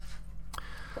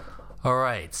All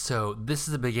right, so this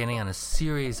is the beginning on a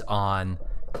series on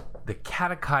the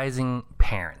catechizing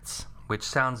parents, which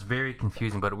sounds very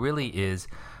confusing, but it really is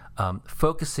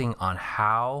focusing on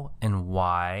how and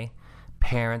why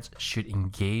parents should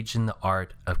engage in the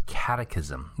art of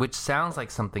catechism, which sounds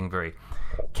like something very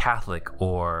Catholic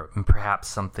or perhaps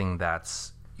something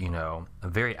that's,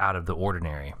 very out of the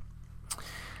ordinary.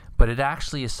 But it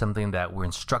actually is something that we're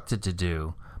instructed to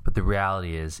do, but the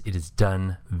reality is it is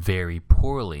done very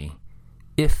poorly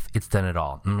if it's done at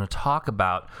all. I'm going to talk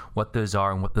about what those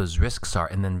are and what those risks are,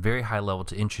 and then very high level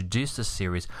to introduce this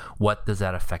series, what does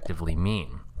that effectively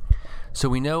mean? So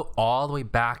we know all the way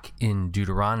back in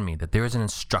Deuteronomy that there is an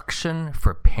instruction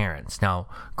for parents. Now,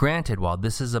 granted, while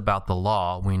this is about the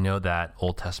law, we know that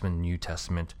Old Testament and New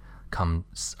Testament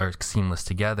are seamless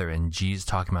together, and Jesus,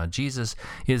 talking about Jesus,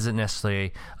 isn't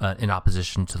necessarily in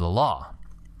opposition to the law.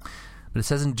 But it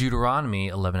says in Deuteronomy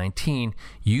 11:19,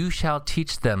 "You shall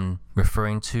teach them,"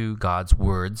 referring to God's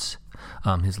words,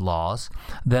 his laws,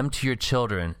 "them to your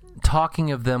children,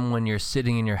 talking of them when you're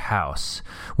sitting in your house,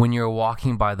 when you're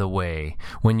walking by the way,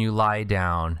 when you lie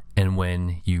down, and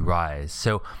when you rise."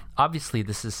 So obviously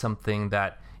this is something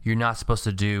that you're not supposed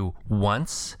to do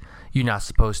once. You're not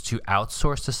supposed to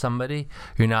outsource to somebody.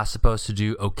 You're not supposed to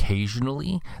do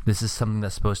occasionally. This is something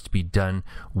that's supposed to be done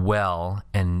well,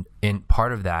 and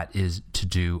part of that is to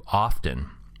do often.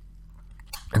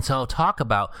 And so I'll talk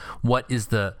about what is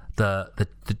the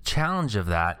challenge of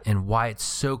that and why it's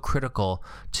so critical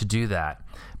to do that,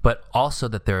 but also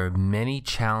that there are many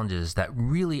challenges that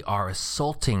really are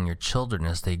assaulting your children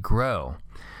as they grow,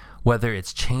 whether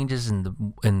it's changes in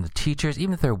the teachers,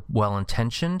 even if they're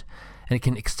well-intentioned. And it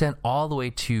can extend all the way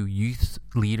to youth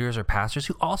leaders or pastors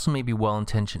who also may be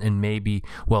well-intentioned and may be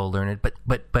well-learned,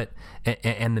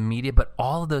 and the media. But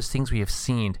all of those things we have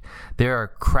seen, there are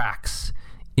cracks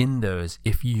in those.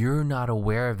 If you're not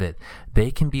aware of it,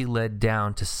 they can be led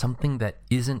down to something that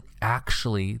isn't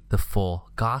actually the full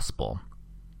gospel.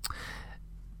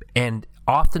 And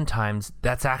oftentimes,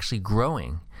 that's actually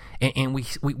growing. And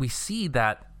we see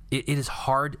that it is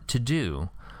hard to do.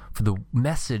 For the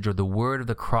message or the word of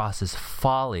the cross is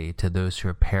folly to those who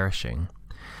are perishing.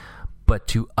 But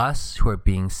to us who are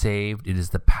being saved, it is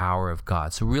the power of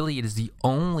God. So really, it is the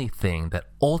only thing that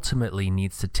ultimately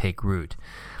needs to take root.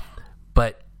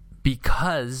 But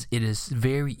because it is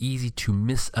very easy to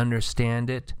misunderstand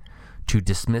it, to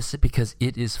dismiss it, because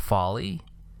it is folly,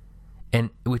 and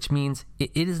which means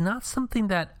it is not something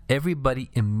that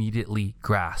everybody immediately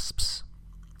grasps.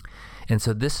 And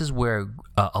so this is where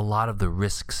a lot of the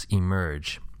risks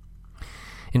emerge.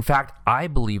 In fact, I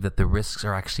believe that the risks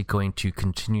are actually going to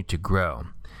continue to grow.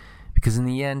 Because in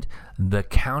the end, the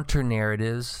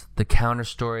counter-narratives, the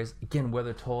counter-stories, again,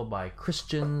 whether told by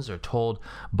Christians or told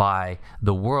by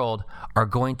the world, are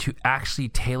going to actually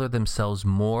tailor themselves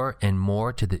more and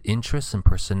more to the interests and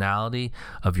personality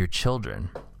of your children.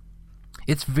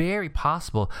 It's very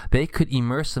possible they could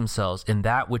immerse themselves in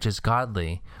that which is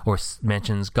godly or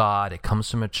mentions God, it comes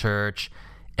from a church,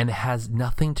 and it has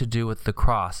nothing to do with the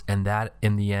cross, and that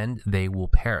in the end they will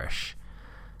perish.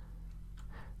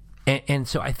 And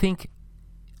so I think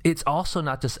it's also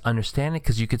not just understanding,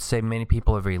 because you could say many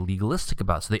people are very legalistic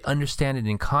about it. So they understand it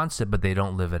in concept, but they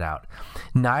don't live it out.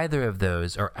 Neither of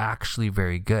those are actually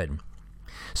very good.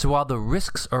 So while the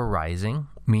risks are rising,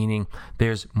 meaning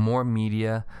there's more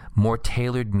media, more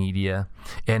tailored media,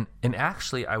 and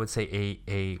actually I would say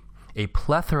a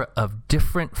plethora of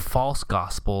different false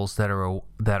gospels that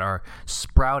are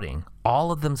sprouting,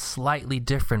 all of them slightly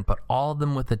different, but all of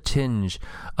them with a tinge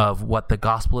of what the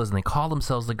gospel is, and they call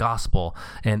themselves the gospel,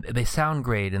 and they sound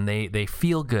great, and they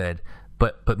feel good,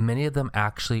 but many of them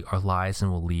actually are lies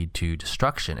and will lead to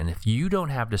destruction. And if you don't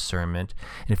have discernment,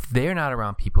 and if they're not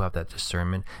around people who have that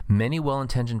discernment, many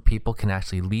well-intentioned people can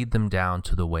actually lead them down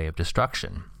to the way of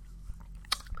destruction.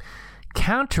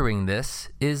 Countering this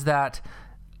is that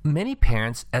many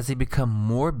parents, as they become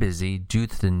more busy due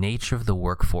to the nature of the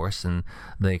workforce and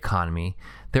the economy,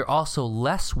 they're also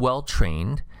less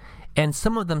well-trained, and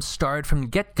some of them started from the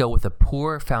get-go with a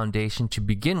poor foundation to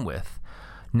begin with,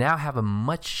 now have a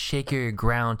much shakier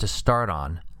ground to start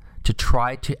on to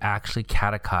try to actually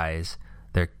catechize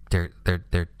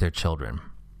their children.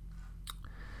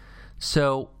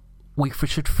 So we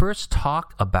should first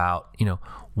talk about,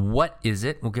 what is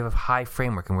it? We'll give a high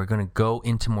framework, and we're going to go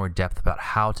into more depth about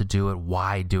how to do it,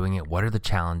 why doing it, what are the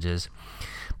challenges.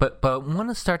 But I want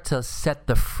to start to set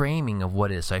the framing of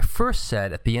what it is. So I first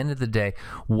said, at the end of the day,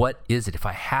 what is it? If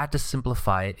I had to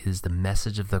simplify it, it is the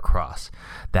message of the cross.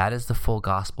 That is the full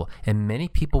gospel. And many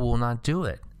people will not do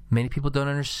it. Many people don't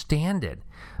understand it.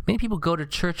 Many people go to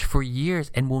church for years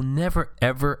and will never,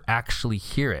 ever actually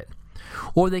hear it.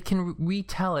 Or they can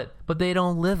retell it, but they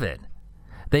don't live it.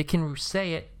 They can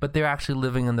say it, but they're actually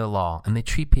living under the law, and they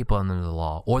treat people under the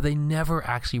law, or they never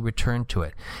actually return to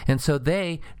it. And so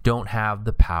they don't have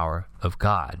the power of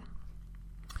God.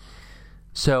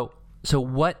 So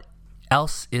what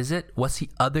else is it? What's the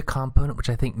other component, which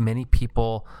I think many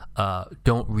people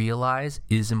don't realize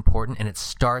is important, and it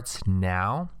starts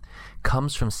now,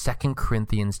 comes from 2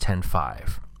 Corinthians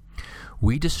 10:5.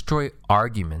 We destroy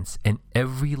arguments and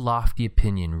every lofty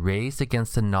opinion raised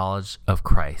against the knowledge of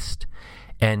Christ,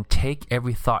 and take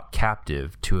every thought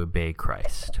captive to obey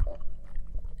Christ.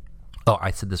 Oh, I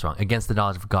said this wrong. Against the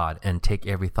knowledge of God, and take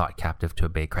every thought captive to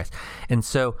obey Christ. And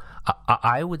so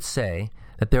I would say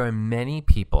that there are many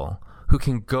people who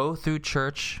can go through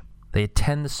church, they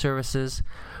attend the services,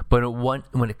 but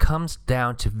when it comes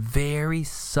down to very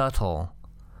subtle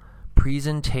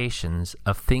presentations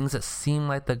of things that seem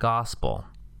like the gospel,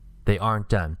 they aren't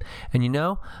done. And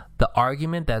the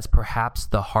argument that's perhaps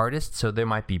the hardest, so there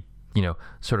might be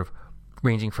sort of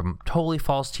ranging from totally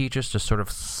false teachers to sort of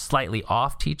slightly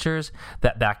off teachers,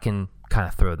 that can kind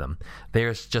of throw them.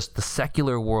 There's just the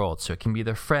secular world, so it can be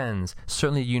their friends,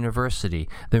 certainly the university,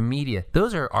 their media.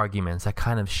 Those are arguments that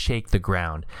kind of shake the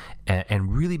ground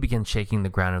and really begin shaking the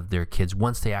ground of their kids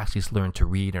once they actually learn to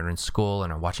read and are in school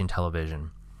and are watching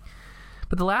television.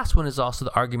 But the last one is also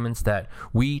the arguments that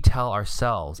we tell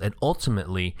ourselves. And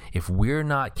ultimately, if we're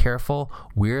not careful,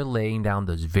 we're laying down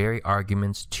those very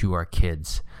arguments to our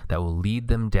kids that will lead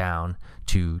them down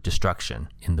to destruction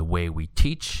in the way we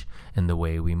teach, in the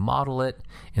way we model it,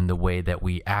 in the way that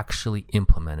we actually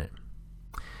implement it.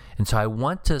 And so I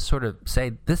want to sort of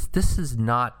say this is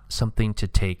not something to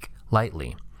take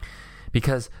lightly.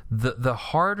 Because the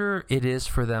harder it is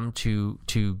for them to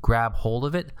grab hold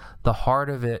of it, the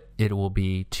harder it will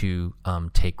be to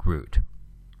take root.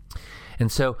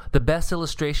 And so the best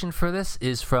illustration for this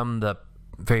is from the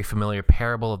very familiar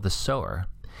parable of the sower.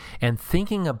 And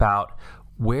thinking about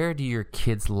where do your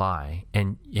kids lie,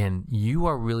 and you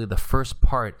are really the first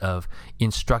part of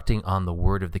instructing on the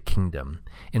word of the kingdom.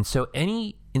 And so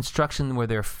any instruction where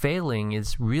they're failing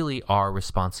is really our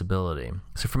responsibility.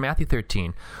 So from Matthew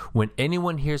 13, when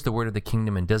anyone hears the word of the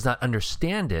kingdom and does not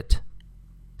understand it,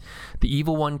 the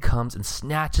evil one comes and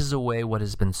snatches away what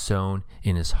has been sown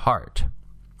in his heart.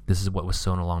 This is what was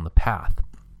sown along the path.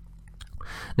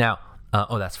 Now,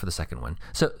 that's for the second one.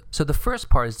 So the first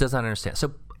part is does not understand.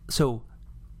 So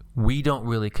we don't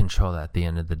really control that at the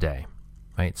end of the day.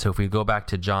 Right? So if we go back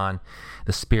to John,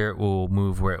 the Spirit will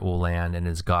move where it will land and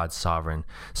is God's sovereign.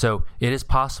 So it is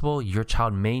possible your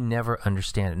child may never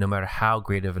understand it, no matter how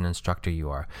great of an instructor you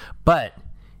are. But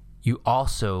you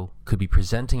also could be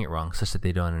presenting it wrong such that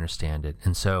they don't understand it.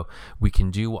 And so we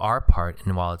can do our part,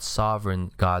 and while it's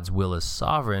sovereign, God's will is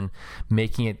sovereign,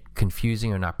 making it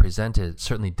confusing or not presented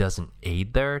certainly doesn't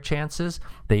aid their chances.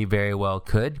 They very well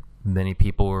could. Many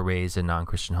people were raised in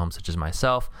non-Christian homes, such as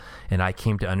myself, and I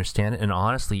came to understand it. And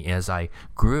honestly, as I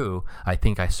grew, I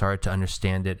think I started to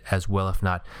understand it as well, if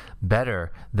not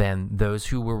better, than those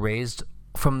who were raised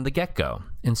from the get-go.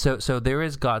 And so there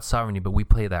is God's sovereignty, but we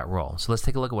play that role. So let's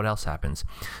take a look at what else happens.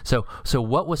 So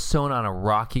what was sown on a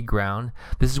rocky ground?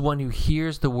 This is one who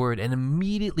hears the word and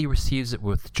immediately receives it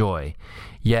with joy,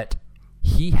 yet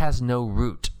he has no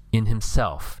root in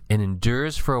himself and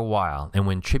endures for a while, and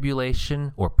when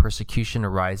tribulation or persecution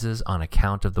arises on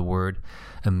account of the word,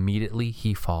 immediately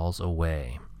he falls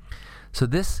away. So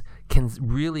this can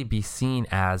really be seen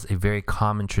as a very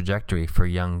common trajectory for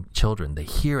young children. They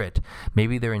hear it,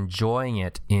 maybe they're enjoying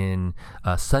it in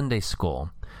Sunday school,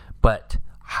 but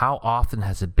how often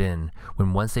has it been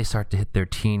when once they start to hit their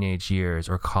teenage years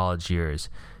or college years,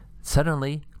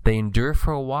 suddenly they endure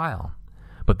for a while,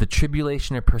 but the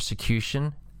tribulation or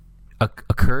persecution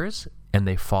occurs and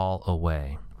they fall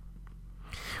away.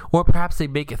 Or perhaps they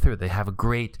make it through. They have a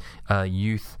great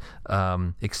youth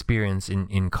experience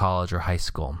in college or high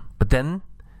school. But then,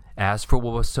 as for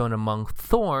what was sown among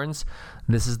thorns,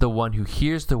 this is the one who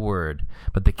hears the word,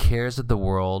 but the cares of the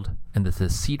world and the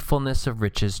deceitfulness of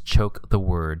riches choke the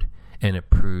word, and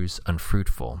it proves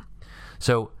unfruitful.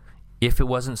 So, if it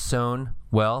wasn't sown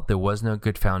well, there was no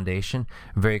good foundation.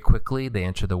 Very quickly, they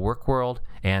enter the work world,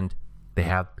 and they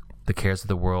have the cares of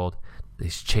the world, they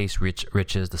chase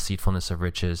riches, deceitfulness of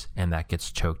riches, and that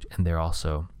gets choked, and they're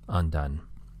also undone.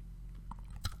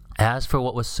 As for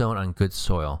what was sown on good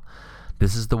soil,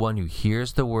 this is the one who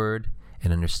hears the word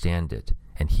and understands it,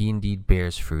 and he indeed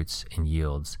bears fruits and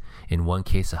yields, in one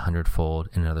case 100-fold,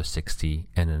 in another 60,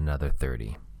 and in another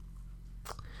 30.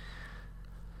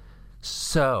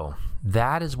 So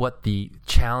that is what the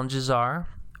challenges are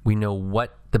We know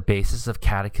what the basis of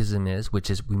catechism is, which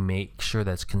is we make sure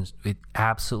that it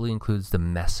absolutely includes the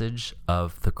message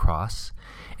of the cross.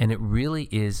 And it really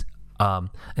is an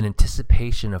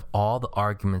anticipation of all the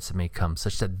arguments that may come,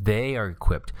 such that they are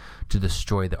equipped to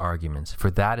destroy the arguments.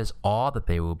 For that is all that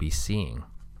they will be seeing.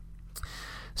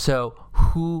 So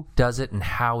who does it and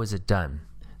how is it done?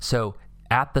 So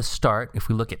at the start, if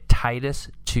we look at Titus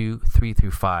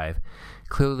 2:3-5,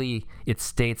 clearly it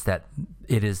states that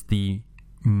it is the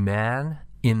man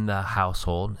in the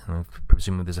household, and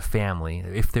presumably there's a family,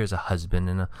 if there's a husband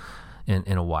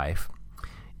and a wife.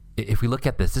 If we look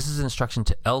at this is an instruction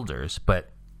to elders,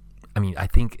 but I mean, I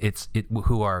think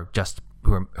who are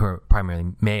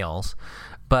primarily males,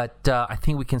 but I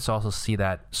think we can also see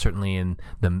that certainly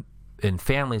in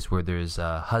families where there's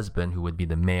a husband who would be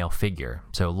the male figure.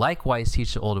 So likewise,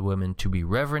 teach the older women to be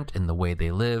reverent in the way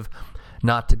they live,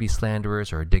 not to be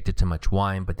slanderers or addicted to much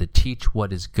wine, but to teach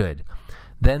what is good.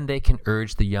 Then they can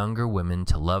urge the younger women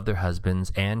to love their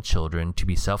husbands and children, to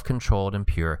be self-controlled and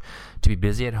pure, to be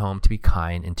busy at home, to be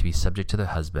kind, and to be subject to their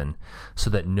husband, so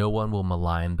that no one will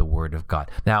malign the word of God.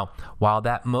 Now, while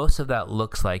most of that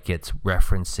looks like it's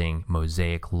referencing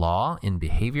Mosaic law in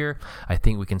behavior, I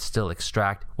think we can still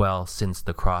extract, well, since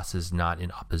the cross is not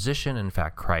in opposition, in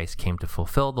fact, Christ came to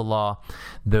fulfill the law,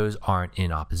 those aren't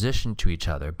in opposition to each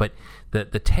other. But the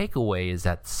takeaway is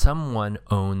that someone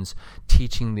owns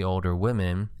teaching the older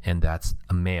women, and that's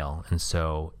a male. And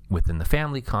so within the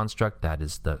family construct, that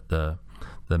is the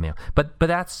male. But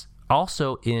that's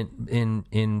also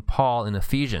in Paul in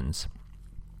Ephesians.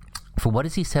 For what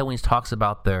does he say when he talks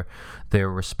about their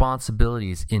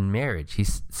responsibilities in marriage? He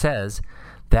says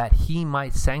that he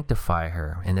might sanctify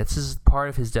her. And this is part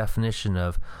of his definition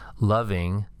of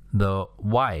loving the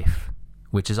wife,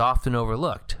 which is often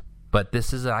overlooked. But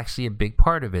this is actually a big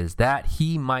part of it, is that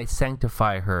he might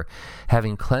sanctify her,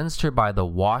 having cleansed her by the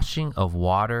washing of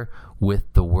water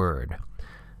with the word.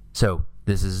 So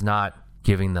this is not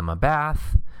giving them a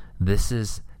bath. This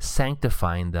is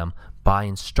sanctifying them by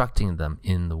instructing them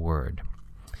in the word.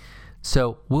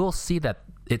 So we'll see that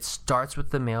it starts with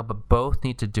the male, but both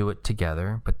need to do it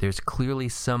together. But there's clearly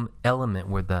some element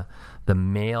where the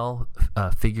male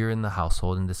figure in the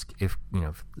household, and this, if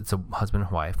it's a husband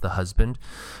and wife, the husband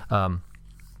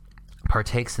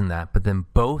partakes in that, but then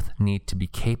both need to be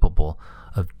capable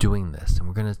of doing this. And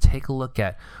we're going to take a look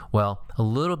at, well, a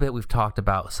little bit we've talked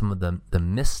about some of the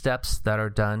missteps that are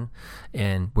done,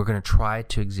 and we're going to try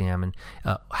to examine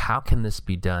how can this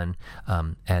be done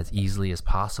as easily as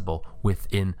possible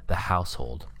within the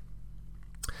household.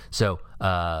 So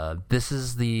this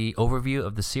is the overview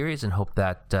of the series, and hope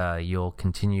that you'll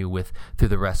continue through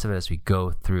the rest of it as we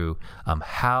go through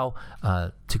how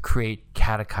to create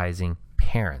catechizing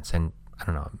parents. And I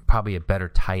don't know, probably a better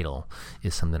title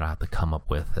is something I'll have to come up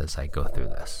with as I go through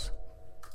this.